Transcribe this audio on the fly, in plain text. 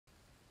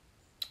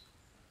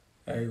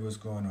Hey, what's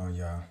going on,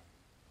 y'all?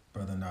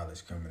 Brother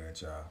Knowledge coming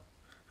at y'all.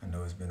 I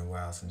know it's been a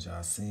while since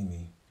y'all seen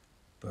me,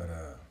 but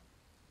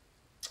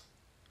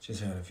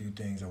just had a few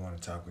things I want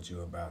to talk with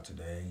you about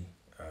today.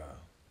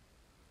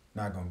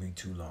 Not gonna be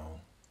too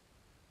long,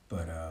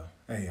 but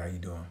hey, how you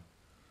doing?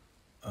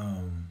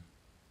 Um,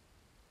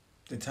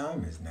 the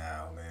time is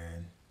now,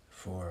 man,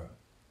 for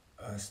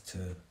us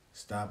to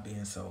stop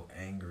being so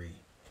angry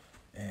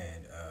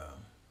and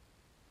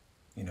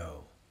you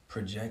know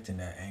projecting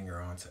that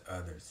anger onto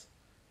others.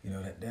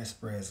 That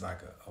spreads like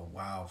a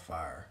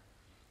wildfire,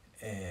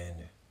 and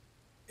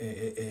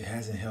it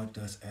hasn't helped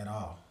us at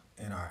all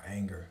in our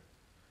anger.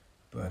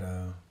 But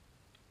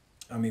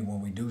I mean, when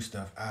we do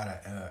stuff out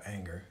of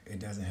anger, it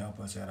doesn't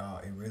help us at all.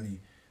 It really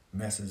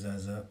messes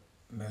us up,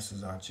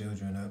 messes our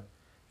children up,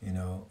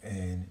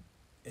 and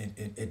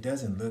it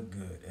doesn't look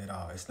good at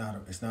all. It's not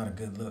a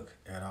good look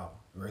at all.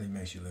 It really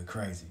makes you look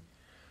crazy.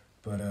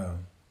 But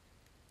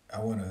I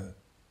want to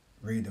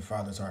read the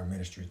Father's Heart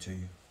Ministry to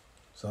you.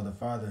 So the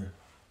Father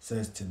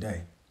says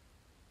today,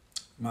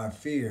 my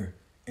fear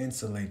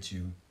insulates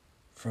you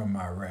from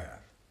my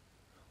wrath.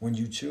 When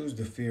you choose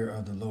the fear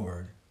of the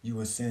Lord, you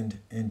ascend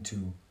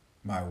into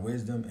my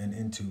wisdom and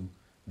into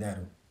that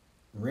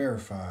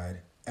rarefied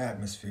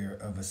atmosphere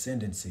of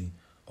ascendancy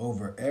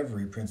over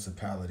every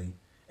principality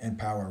and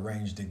power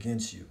ranged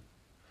against you.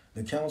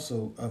 The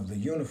counsel of the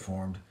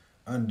uniformed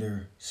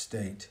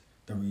understate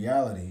the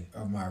reality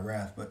of my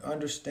wrath, but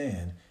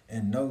understand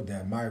and know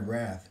that my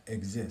wrath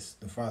exists.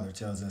 The Father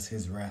tells us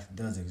his wrath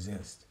does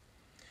exist.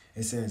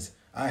 It says,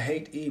 I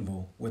hate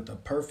evil with a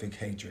perfect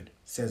hatred,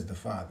 says the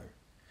Father.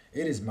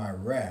 It is my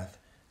wrath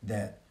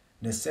that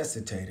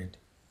necessitated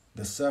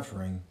the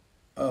suffering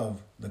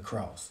of the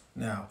cross.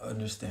 Now,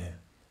 understand,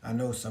 I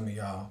know some of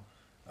y'all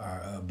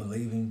are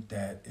believing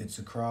that it's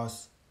a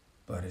cross,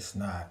 but it's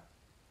not.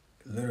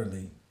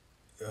 Literally,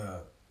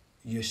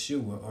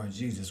 Yeshua or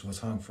Jesus was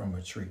hung from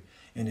a tree.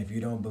 And if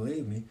you don't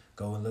believe me,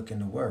 go and look in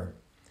the Word.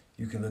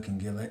 You can look in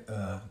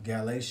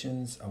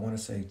Galatians, I want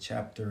to say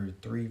chapter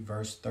 3,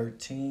 verse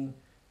 13,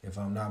 if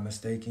I'm not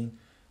mistaken.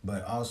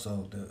 But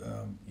also,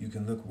 you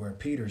can look where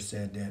Peter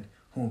said that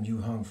whom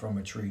you hung from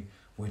a tree,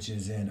 which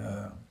is in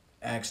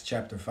Acts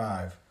chapter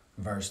 5,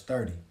 verse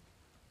 30.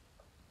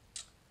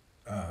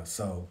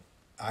 So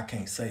I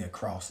can't say a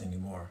cross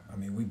anymore. I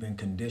mean, we've been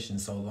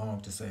conditioned so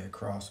long to say a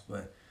cross,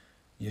 but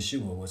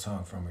Yeshua was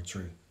hung from a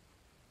tree.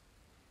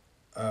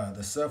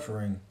 The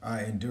suffering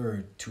I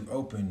endured to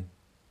open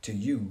to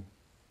you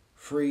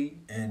free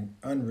and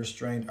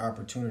unrestrained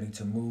opportunity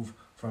to move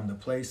from the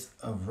place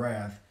of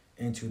wrath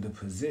into the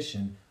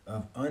position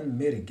of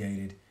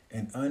unmitigated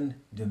and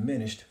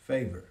undiminished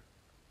favor.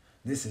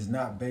 This is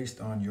not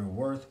based on your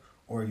worth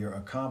or your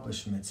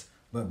accomplishments,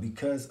 but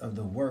because of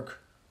the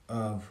work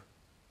of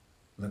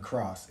the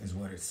cross, is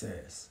what it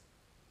says.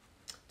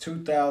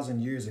 2,000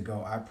 years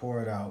ago, I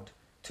poured out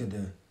to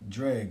the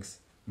dregs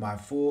my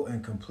full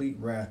and complete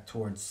wrath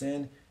towards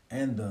sin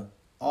and the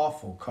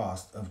awful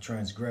cost of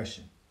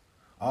transgression,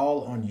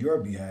 all on your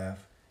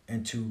behalf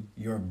and to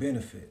your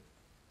benefit.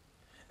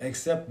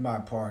 Accept my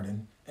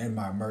pardon and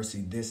my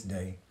mercy this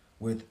day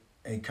with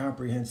a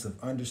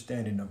comprehensive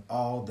understanding of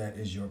all that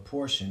is your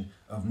portion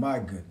of my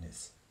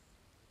goodness.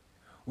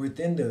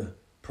 Within the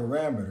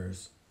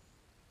parameters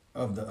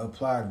of the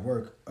applied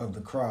work of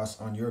the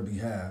cross on your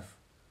behalf,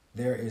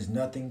 there is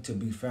nothing to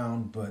be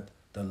found but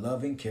the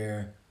loving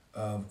care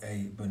of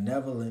a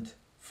benevolent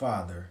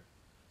Father.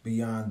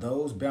 Beyond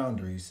those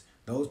boundaries,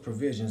 those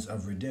provisions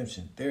of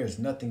redemption, there is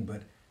nothing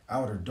but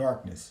outer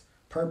darkness.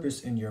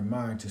 Purpose in your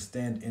mind to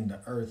stand in the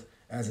earth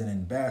as an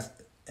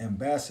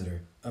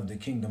ambassador of the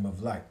kingdom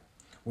of light,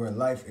 where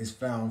life is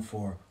found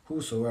for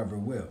whosoever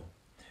will.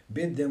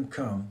 Bid them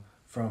come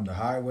from the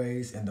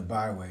highways and the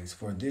byways,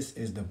 for this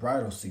is the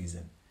bridal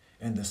season,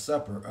 and the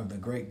supper of the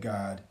great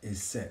God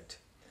is set.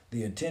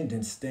 The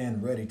attendants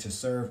stand ready to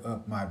serve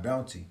up my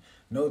bounty.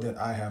 Know that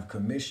I have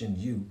commissioned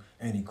you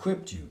and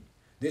equipped you.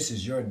 This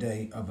is your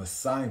day of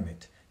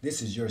assignment.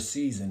 This is your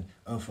season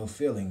of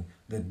fulfilling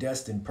the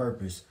destined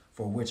purpose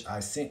for which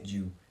I sent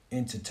you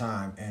into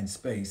time and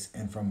space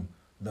and from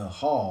the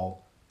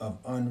hall of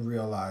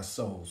unrealized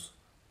souls,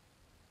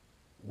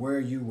 where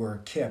you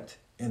were kept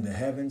in the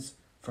heavens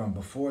from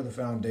before the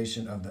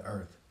foundation of the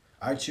earth.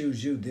 I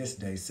choose you this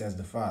day, says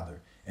the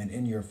Father, and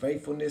in your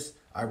faithfulness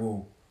I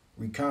will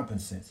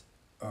recompense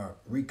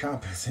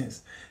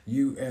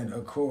you and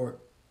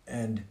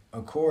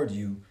accord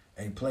you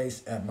a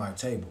place at my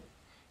table.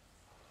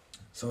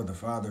 So the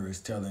Father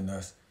is telling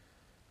us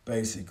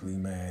basically,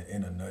 man,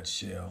 in a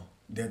nutshell,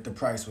 that the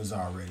price was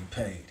already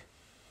paid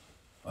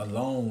a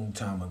long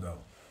time ago.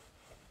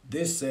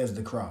 This says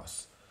the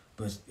cross.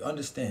 But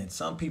understand,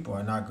 some people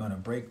are not going to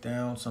break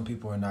down. Some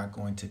people are not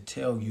going to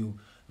tell you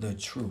the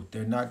truth.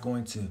 They're not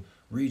going to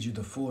read you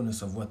the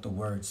fullness of what the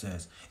Word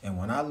says. And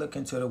when I look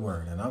into the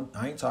Word, and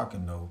I ain't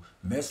talking no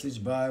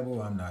Message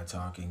Bible, I'm not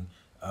talking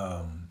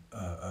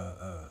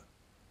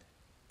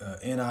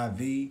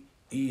NIV,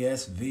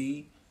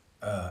 ESV,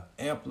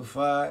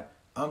 Amplified.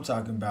 I'm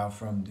talking about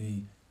from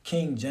the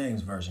King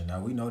James Version. Now,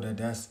 we know that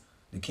that's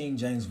the King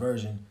James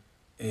Version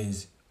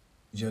is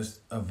just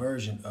a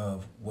version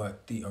of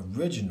what the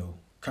original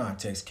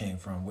context came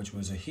from, which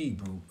was a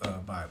Hebrew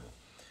Bible.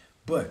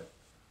 But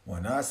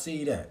when I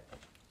see that,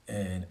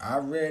 and I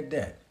read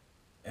that,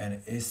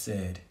 and it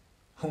said,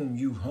 whom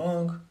you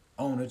hung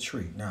on a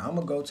tree. Now, I'm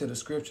going to go to the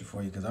scripture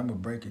for you because I'm going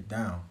to break it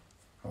down.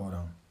 Hold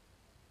on.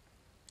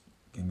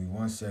 Give me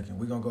 1 second.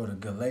 We're going to go to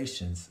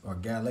Galatians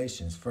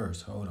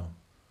first. Hold on.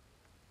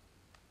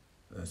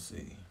 Let's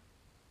see.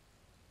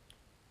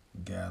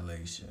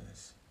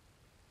 Galatians.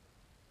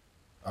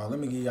 Oh, let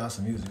me give y'all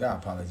some music. I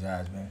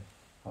apologize, man.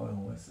 Hold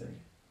on 1 second.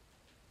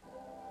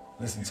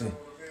 Listen to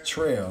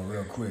Trail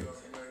real quick.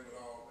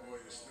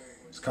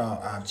 It's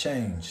called I've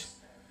Changed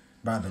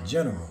by the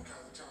General.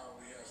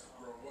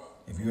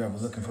 If you're ever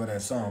looking for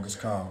that song, it's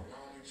called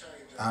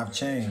I've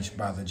Changed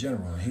by the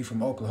General. He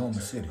from Oklahoma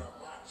City.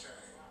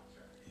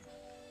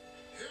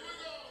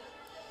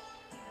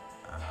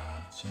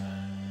 I've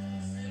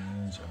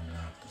changed, I'm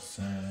not the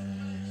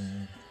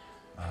same.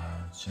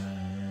 I've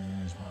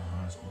changed, my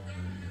heart's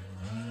moving.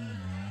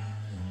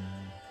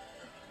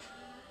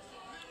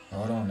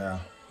 Hold on now.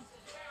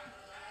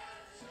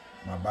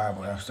 My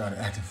Bible app started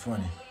acting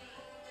funny.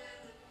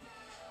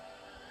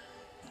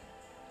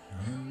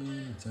 How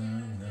many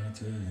times I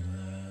tell you that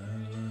I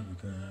love you,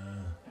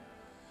 girl?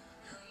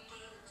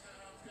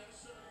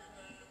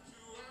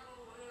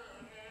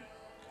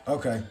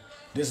 Okay,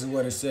 this is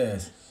what it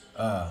says.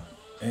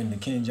 In the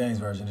King James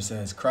Version, it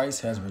says,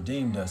 Christ has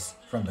redeemed us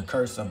from the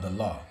curse of the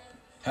law,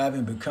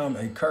 having become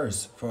a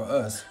curse for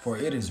us, for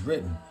it is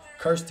written,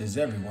 cursed is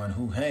everyone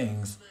who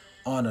hangs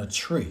on a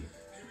tree.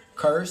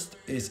 Cursed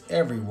is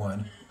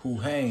everyone who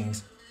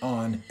hangs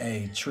on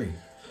a tree,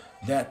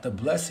 that the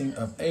blessing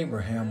of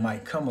Abraham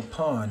might come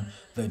upon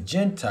the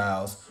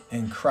Gentiles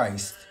in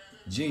Christ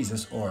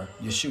Jesus, or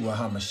Yeshua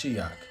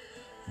Hamashiach,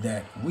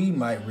 that we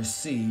might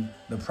receive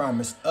the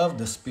promise of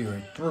the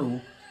Spirit through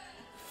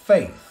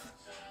faith.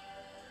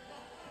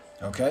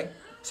 Okay,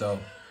 so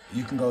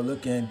you can go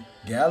look in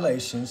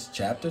Galatians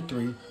chapter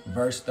 3,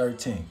 verse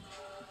 13.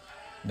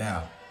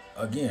 Now,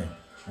 again,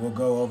 we'll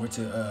go over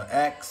to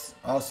Acts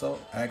also,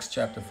 Acts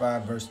chapter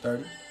 5, verse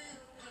 30.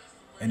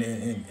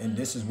 And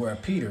this is where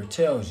Peter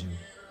tells you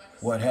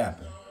what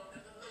happened.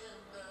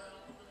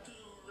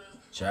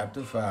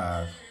 Chapter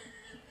 5,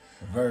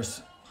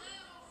 verse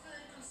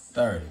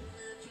 30.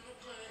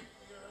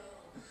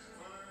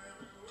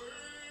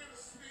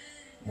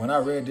 When I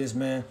read this,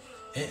 man,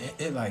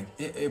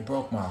 it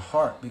broke my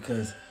heart,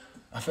 because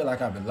I feel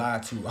like I've been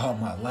lied to all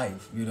my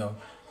life, you know,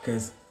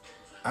 because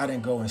I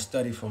didn't go and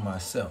study for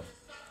myself,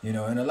 you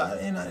know, and a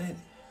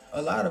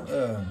lot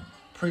of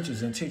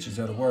preachers and teachers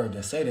of the word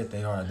that say that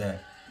they are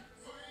that,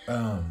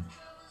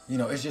 you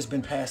know, it's just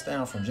been passed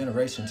down from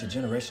generation to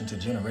generation to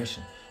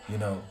generation, you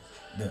know,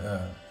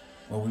 the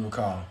what we would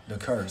call the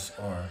curse,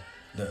 or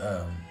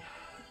the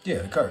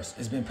curse.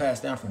 It's been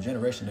passed down from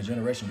generation to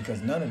generation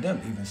because none of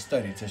them even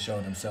studied to show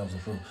themselves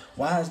approved.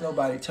 Why is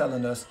nobody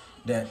telling us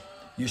that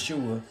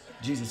Yeshua,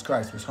 Jesus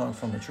Christ, was hung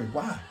from a tree?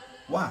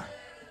 Why?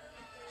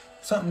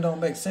 Something don't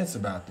make sense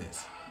about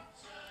this.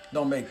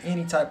 Don't make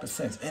any type of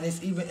sense. And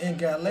it's even in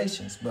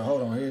Galatians. But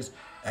hold on, here's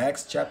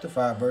Acts chapter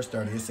 5, verse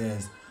 30. It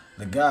says,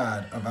 the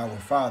God of our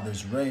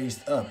fathers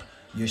raised up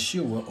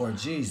Yeshua, or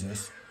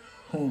Jesus,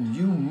 whom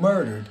you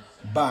murdered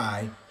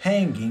by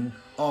hanging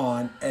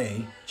on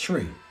a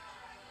tree.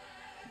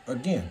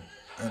 Again,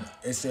 and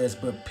it says,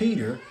 but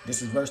Peter,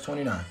 this is verse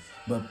 29,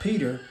 but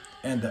Peter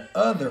and the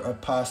other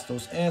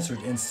apostles answered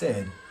and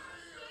said,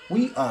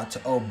 we ought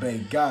to obey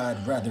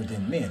God rather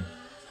than men.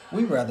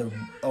 We rather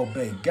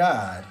obey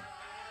God.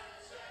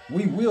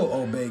 We will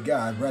obey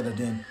God rather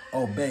than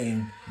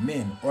obeying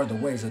men or the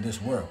ways of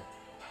this world.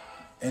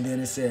 And then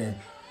it said,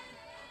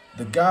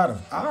 the God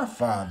of our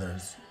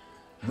fathers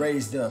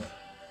raised up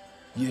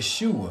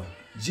Yeshua,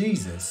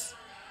 Jesus,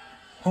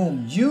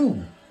 whom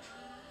you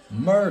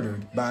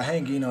murdered by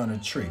hanging on a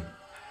tree.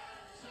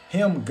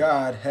 Him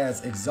God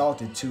has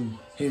exalted to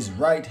his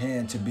right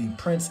hand to be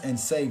Prince and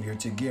Savior,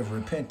 to give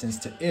repentance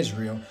to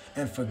Israel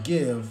and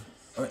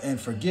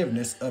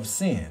forgiveness of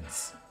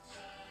sins.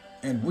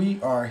 And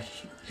we are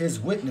his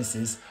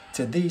witnesses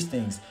to these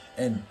things.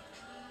 And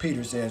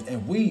Peter says,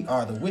 and we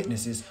are the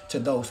witnesses to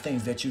those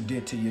things that you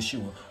did to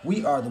Yeshua.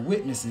 We are the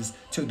witnesses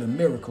to the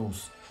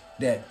miracles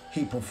that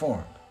he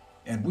performed.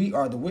 And we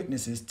are the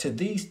witnesses to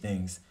these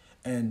things.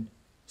 And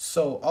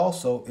so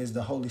also is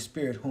the Holy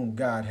Spirit, whom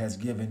God has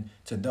given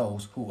to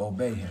those who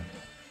obey him.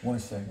 1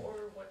 second.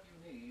 Order what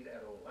you need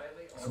at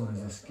O'Reilly. As soon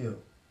as it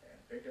skip.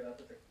 And pick it up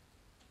at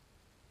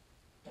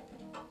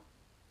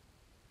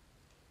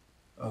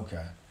the...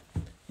 Okay.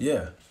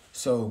 Yeah.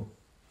 So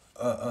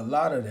a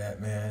lot of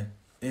that, man,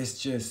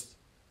 it's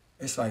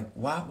like,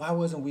 why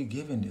wasn't we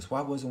given this?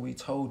 Why wasn't we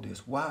told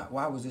this? Why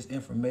was this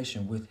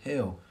information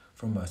withheld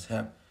from us?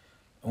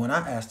 When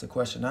I asked the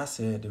question, I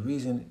said the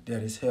reason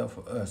that it's held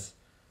for us,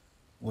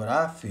 what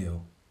I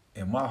feel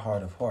in my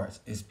heart of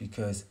hearts, is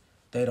because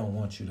they don't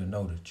want you to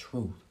know the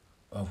truth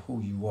of who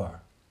you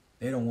are.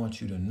 They don't want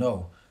you to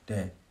know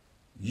that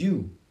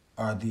you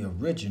are the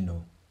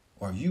original,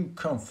 or you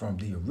come from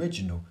the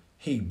original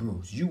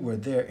Hebrews. You were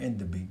there in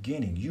the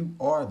beginning. You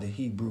are the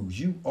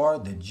Hebrews. You are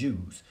the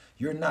Jews.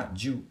 You're not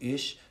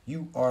Jewish.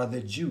 You are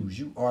the Jews.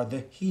 You are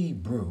the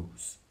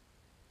Hebrews.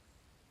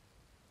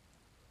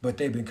 But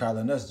they've been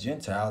calling us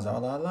Gentiles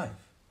all our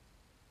life.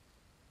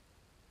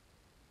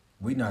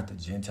 We're not the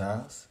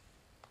Gentiles.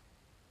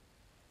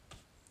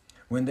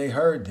 When they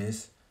heard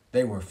this,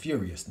 they were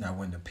furious. Now,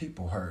 when the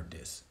people heard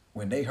this,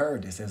 when they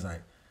heard this, it's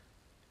like,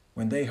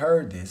 when they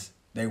heard this,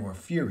 they were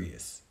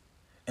furious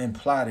and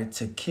plotted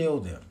to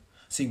kill them.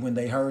 See, when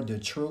they heard the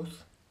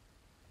truth,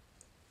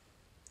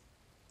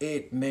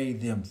 it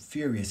made them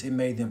furious. It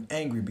made them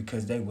angry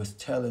because they was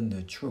telling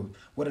the truth.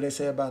 What did they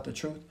say about the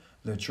truth?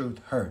 The truth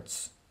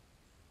hurts.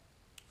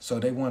 So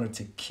they wanted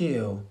to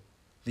kill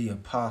the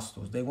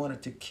apostles. They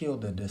wanted to kill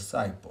the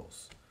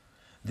disciples.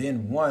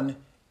 Then one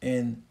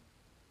in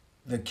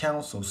the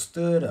council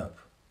stood up,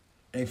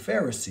 a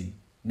Pharisee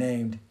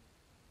named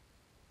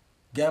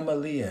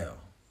Gamaliel,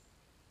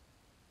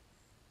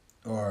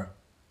 or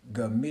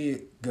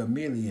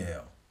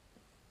Gamaliel.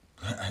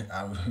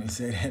 I wouldn't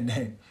say that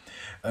name.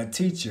 A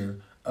teacher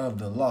of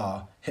the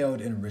law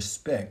held in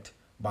respect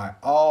by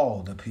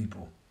all the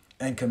people,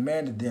 and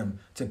commanded them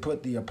to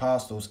put the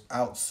apostles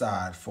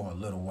outside for a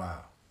little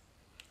while.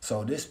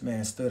 So this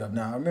man stood up.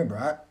 Now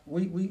remember,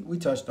 we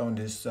touched on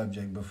this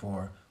subject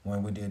before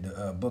when we did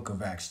the Book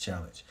of Acts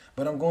challenge,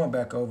 but I'm going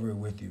back over it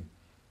with you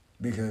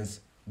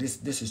because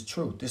this is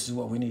truth. This is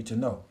what we need to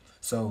know.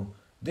 So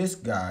this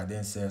guy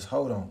then says,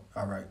 "Hold on,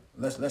 all right,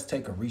 let's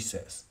take a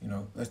recess.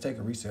 Let's take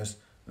a recess.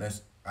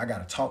 I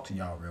gotta talk to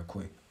y'all real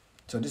quick."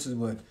 So this is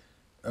what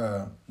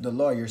the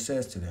lawyer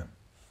says to them.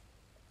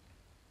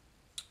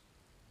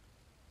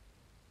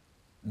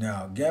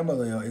 Now,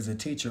 Gamaliel is a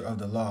teacher of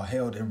the law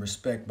held in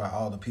respect by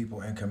all the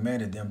people, and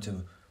commanded them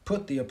to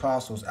put the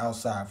apostles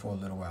outside for a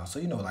little while. So,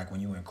 like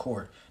when you in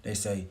court, they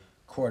say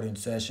court in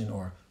session,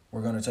 or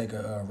we're going to take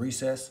a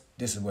recess.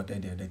 This is what they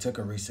did. They took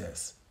a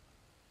recess.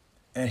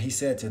 And he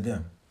said to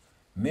them,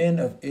 "Men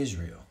of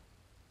Israel,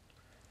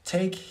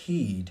 take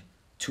heed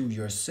to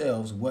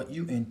yourselves what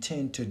you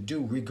intend to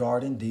do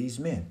regarding these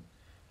men.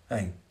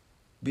 Hey,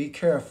 be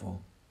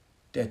careful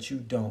that you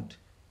don't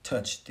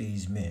touch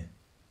these men.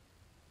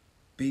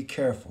 Be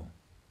careful.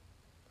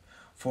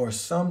 For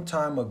some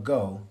time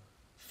ago,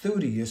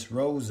 Theudius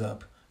rose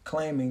up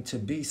claiming to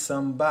be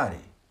somebody.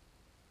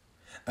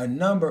 A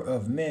number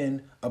of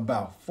men,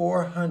 about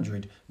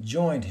 400,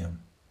 joined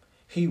him.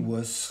 He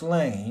was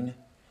slain,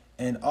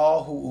 and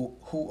all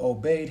who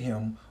obeyed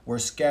him were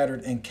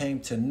scattered and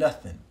came to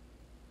nothing.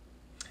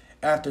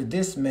 After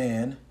this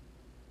man,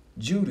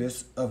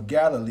 Judas of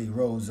Galilee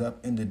rose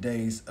up in the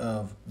days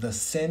of the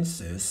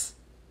census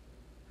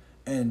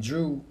and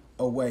drew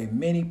away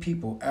many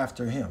people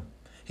after him.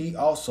 He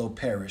also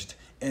perished,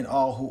 and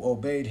all who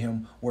obeyed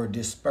him were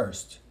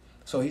dispersed."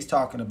 So he's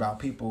talking about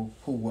people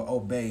who were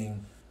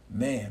obeying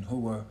man, who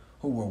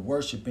were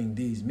worshiping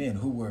these men,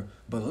 who were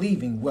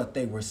believing what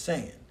they were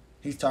saying.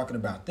 He's talking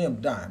about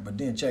them dying. But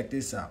then check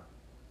this out.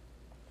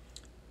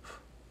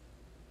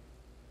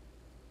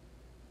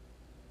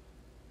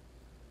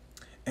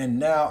 "And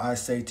now I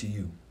say to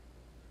you,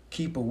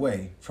 keep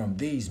away from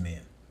these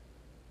men.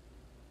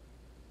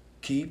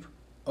 Keep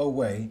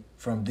away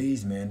from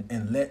these men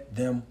and let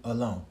them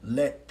alone.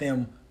 Let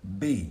them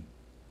be.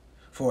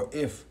 For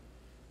if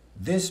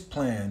this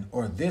plan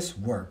or this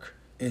work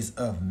is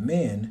of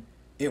men,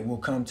 it will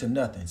come to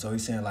nothing." So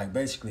he's saying, like,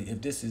 basically,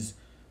 if this is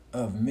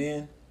of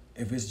men,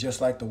 if it's just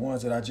like the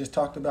ones that I just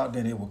talked about,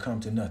 then it will come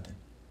to nothing.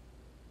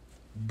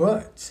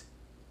 But,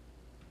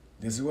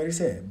 this is what he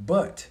said,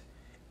 "But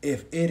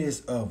if it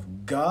is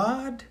of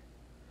God,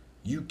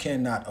 you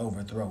cannot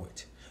overthrow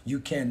it. You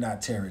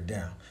cannot tear it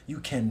down. You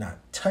cannot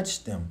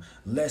touch them,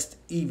 lest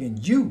even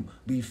you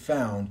be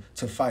found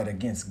to fight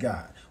against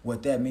God."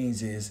 What that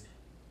means is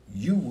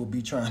you will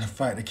be trying to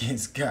fight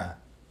against God.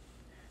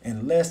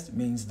 And lest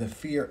means the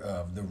fear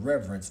of, the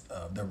reverence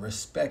of, the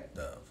respect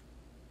of.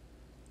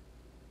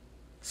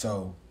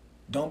 So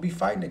don't be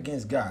fighting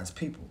against God's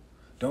people.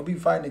 Don't be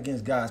fighting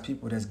against God's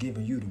people that's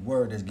giving you the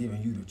word, that's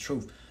giving you the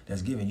truth,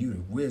 that's giving you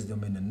the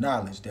wisdom and the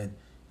knowledge that,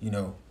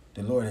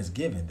 the Lord has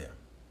given them,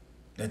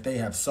 that they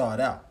have sought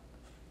out.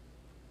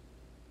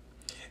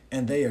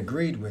 And they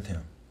agreed with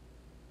him.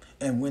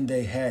 And when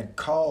they had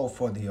called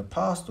for the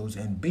apostles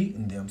and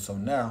beaten them, so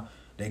now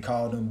they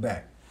called them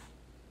back.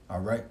 All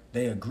right.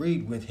 They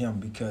agreed with him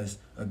because,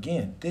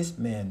 again, this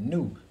man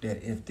knew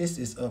that if this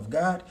is of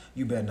God,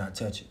 you better not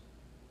touch it.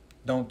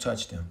 Don't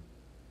touch them.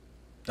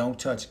 Don't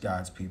touch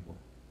God's people.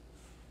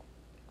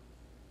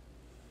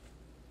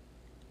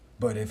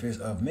 But if it's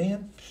of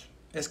men,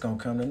 it's going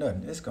to come to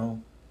nothing. It's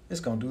going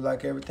to do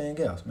like everything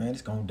else, man.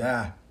 It's going to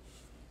die.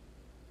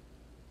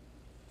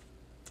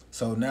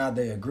 So now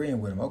they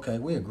agreeing with him. Okay,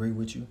 we agree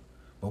with you,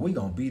 but we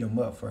going to beat them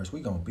up first. We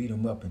going to beat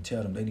them up and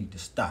tell them they need to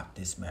stop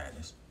this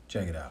madness.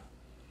 Check it out.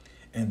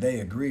 And they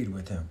agreed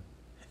with him.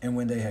 And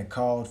when they had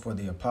called for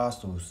the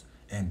apostles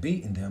and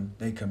beaten them,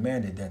 they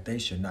commanded that they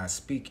should not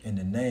speak in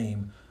the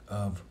name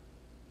of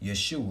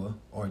Yeshua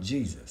or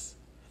Jesus,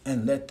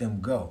 and let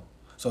them go.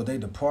 So they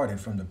departed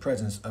from the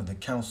presence of the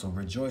council,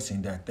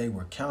 rejoicing that they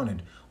were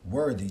counted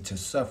worthy to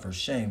suffer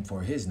shame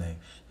for his name.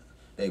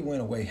 They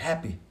went away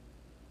happy.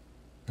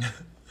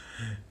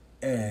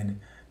 And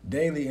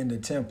daily in the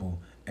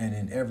temple and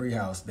in every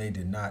house they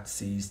did not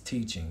cease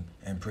teaching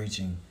and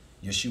preaching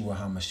Yeshua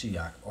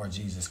Hamashiach, or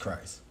Jesus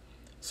Christ.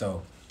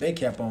 So they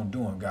kept on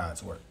doing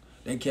God's work.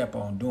 They kept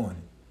on doing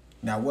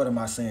it. Now, what am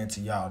I saying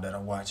to y'all that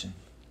are watching?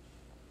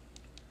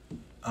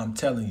 I'm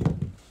telling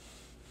you,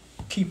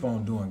 keep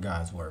on doing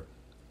God's work.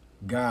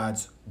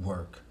 God's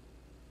work.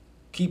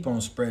 Keep on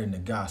spreading the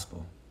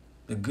gospel,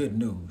 the good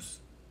news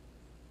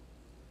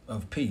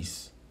of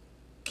peace.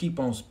 Keep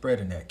on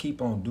spreading that. Keep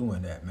on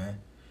doing that, man.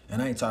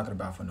 And I ain't talking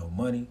about for no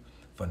money,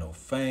 for no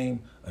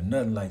fame, or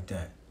nothing like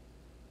that.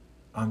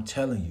 I'm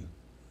telling you,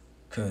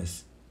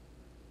 because,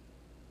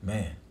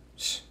 man,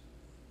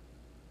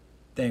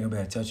 they ain't gonna be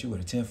able to touch you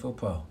with a 10-foot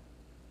pole.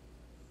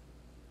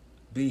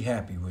 Be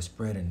happy with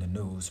spreading the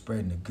news,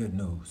 spreading the good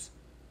news,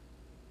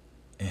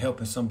 and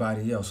helping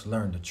somebody else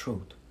learn the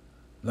truth,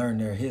 learn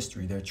their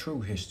history, their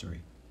true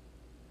history.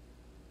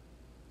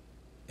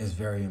 It's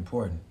very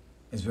important.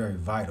 It's very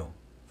vital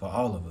for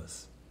all of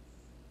us.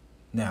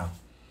 Now,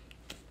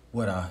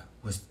 what I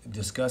was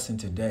discussing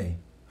today,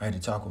 I had to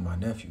talk with my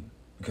nephew,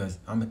 because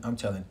I'm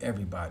telling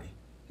everybody,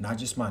 not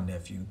just my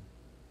nephew,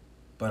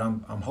 but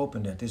I'm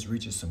hoping that this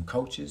reaches some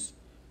coaches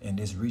and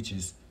this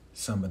reaches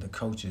some of the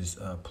coaches'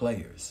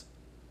 players.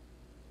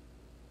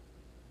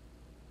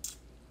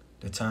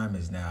 The time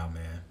is now,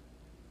 man.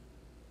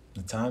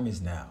 The time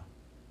is now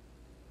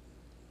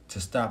to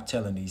stop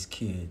telling these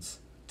kids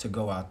to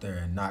go out there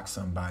and knock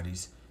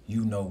somebody's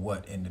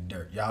you-know-what in the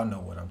dirt. Y'all know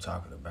what I'm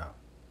talking about.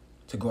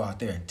 To go out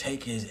there and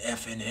take his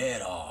effing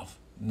head off.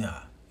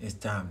 Nah, it's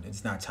time.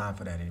 It's not time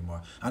for that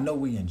anymore. I know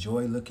we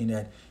enjoy looking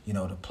at,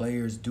 the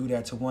players do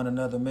that to one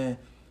another, man.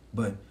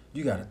 But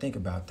you got to think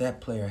about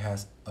that player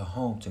has a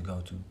home to go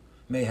to.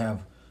 May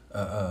have,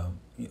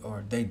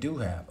 or they do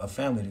have a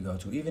family to go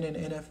to. Even in the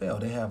NFL,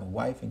 they have a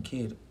wife and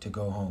kid to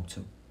go home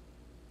to.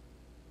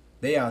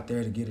 They out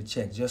there to get a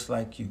check just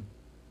like you.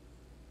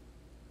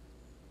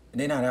 And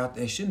they're not out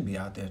there, they shouldn't be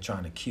out there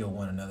trying to kill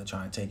one another,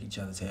 trying to take each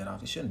other's head off.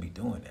 They shouldn't be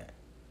doing that.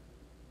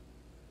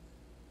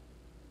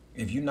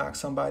 If you knock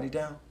somebody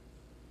down,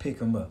 pick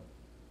them up.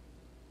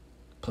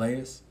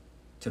 Players,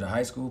 to the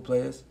high school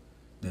players,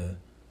 the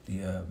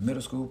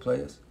middle school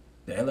players,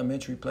 the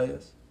elementary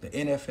players, the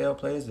NFL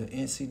players, the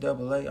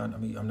NCAA.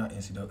 I'm not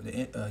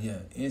NCAA.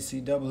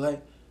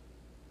 NCAA.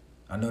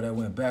 I know that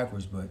went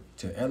backwards, but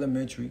to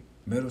elementary,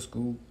 middle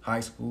school, high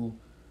school,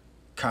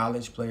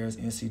 college players,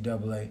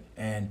 NCAA,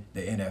 and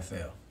the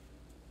NFL.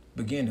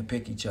 Begin to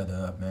pick each other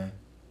up, man.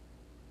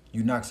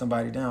 You knock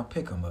somebody down,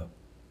 pick them up.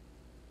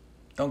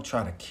 Don't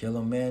try to kill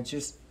them, man.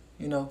 Just,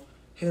 hit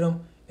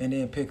them and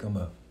then pick them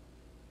up.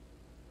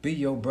 Be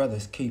your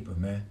brother's keeper,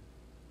 man.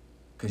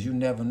 Because you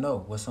never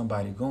know what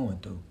somebody going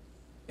through.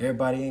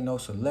 Everybody ain't no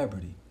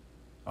celebrity.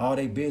 All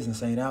they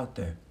business ain't out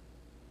there.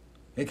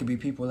 It could be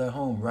people at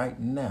home right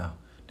now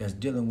that's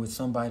dealing with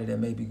somebody that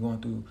may be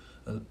going through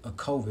a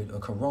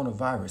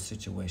coronavirus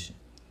situation.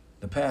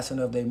 The passing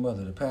of their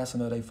mother, the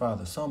passing of their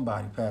father,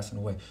 somebody passing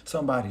away,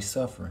 somebody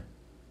suffering.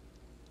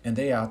 And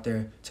they out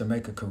there to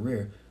make a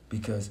career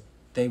because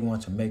they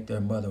want to make their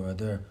mother or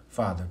their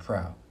father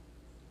proud.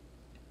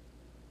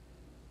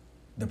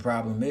 The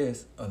problem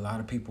is, a lot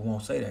of people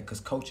won't say that because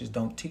coaches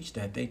don't teach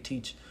that. They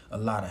teach a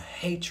lot of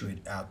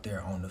hatred out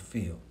there on the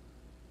field.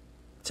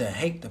 To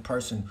hate the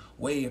person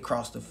way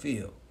across the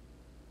field.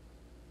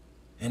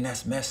 And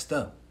that's messed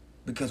up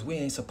because we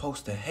ain't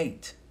supposed to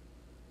hate.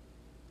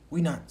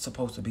 We not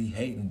supposed to be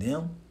hating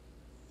them.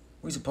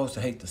 We supposed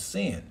to hate the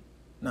sin,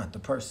 not the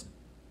person.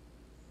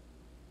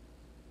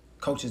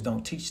 Coaches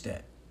don't teach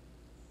that.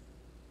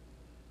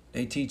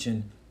 They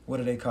teaching, what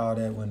do they call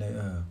that when they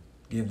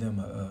give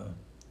them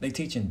they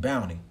teaching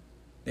bounty.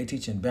 They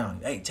teaching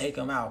bounty. Hey, take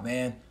them out,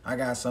 man. I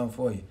got something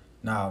for you.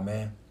 Nah,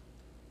 man.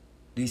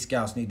 These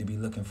scouts need to be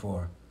looking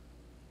for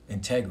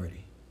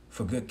integrity,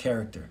 for good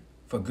character,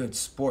 for good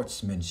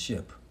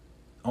sportsmanship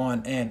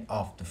on and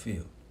off the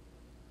field.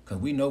 Because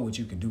we know what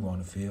you can do on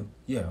the field.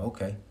 Yeah,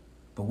 okay.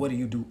 But what do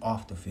you do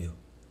off the field?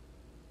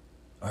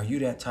 Are you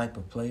that type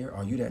of player?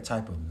 Are you that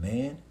type of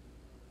man?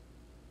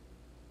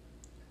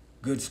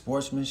 Good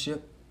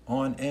sportsmanship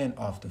on and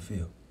off the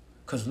field.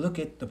 Because look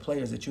at the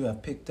players that you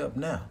have picked up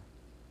now.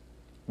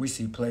 We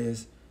see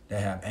players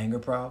that have anger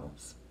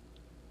problems,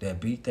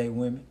 that beat their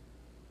women,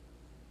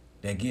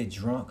 that get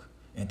drunk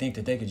and think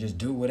that they could just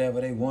do whatever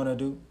they want to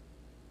do,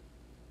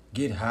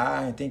 get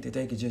high and think that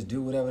they could just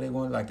do whatever they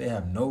want, like they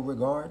have no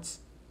regards.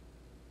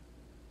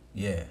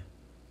 Yeah,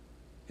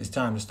 it's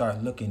time to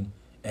start looking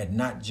at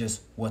not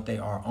just what they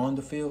are on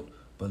the field,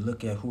 but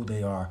look at who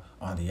they are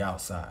on the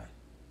outside.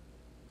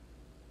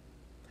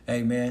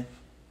 Hey, man,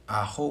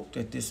 I hope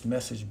that this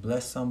message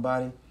bless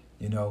somebody,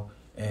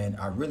 and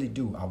I really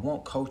do. I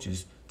want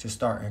coaches to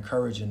start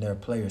encouraging their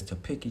players to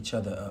pick each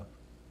other up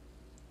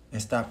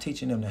and stop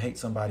teaching them to hate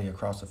somebody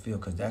across the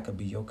field, because that could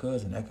be your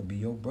cousin, that could be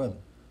your brother,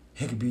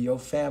 it could be your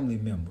family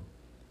member.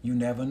 You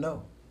never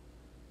know.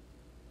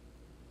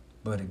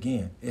 But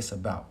again, it's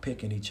about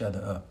picking each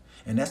other up.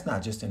 And that's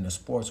not just in the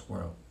sports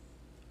world.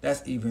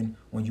 That's even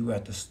when you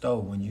at the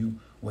store, when you,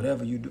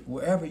 whatever you do,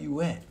 wherever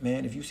you at,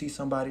 man, if you see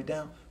somebody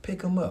down,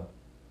 pick them up.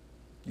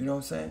 You know what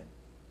I'm saying?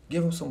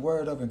 Give them some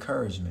word of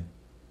encouragement.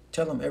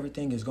 Tell them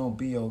everything is going to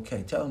be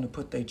okay. Tell them to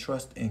put their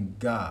trust in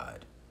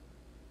God.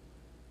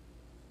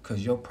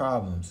 Because your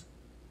problems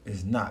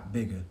is not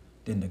bigger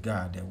than the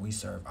God that we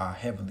serve, our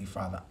Heavenly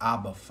Father,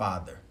 Abba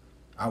Father,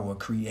 our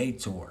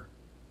Creator,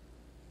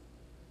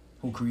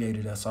 who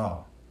created us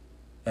all.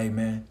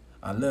 Amen.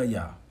 I love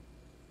y'all.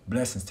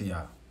 Blessings to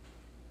y'all.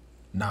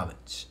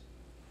 Knowledge.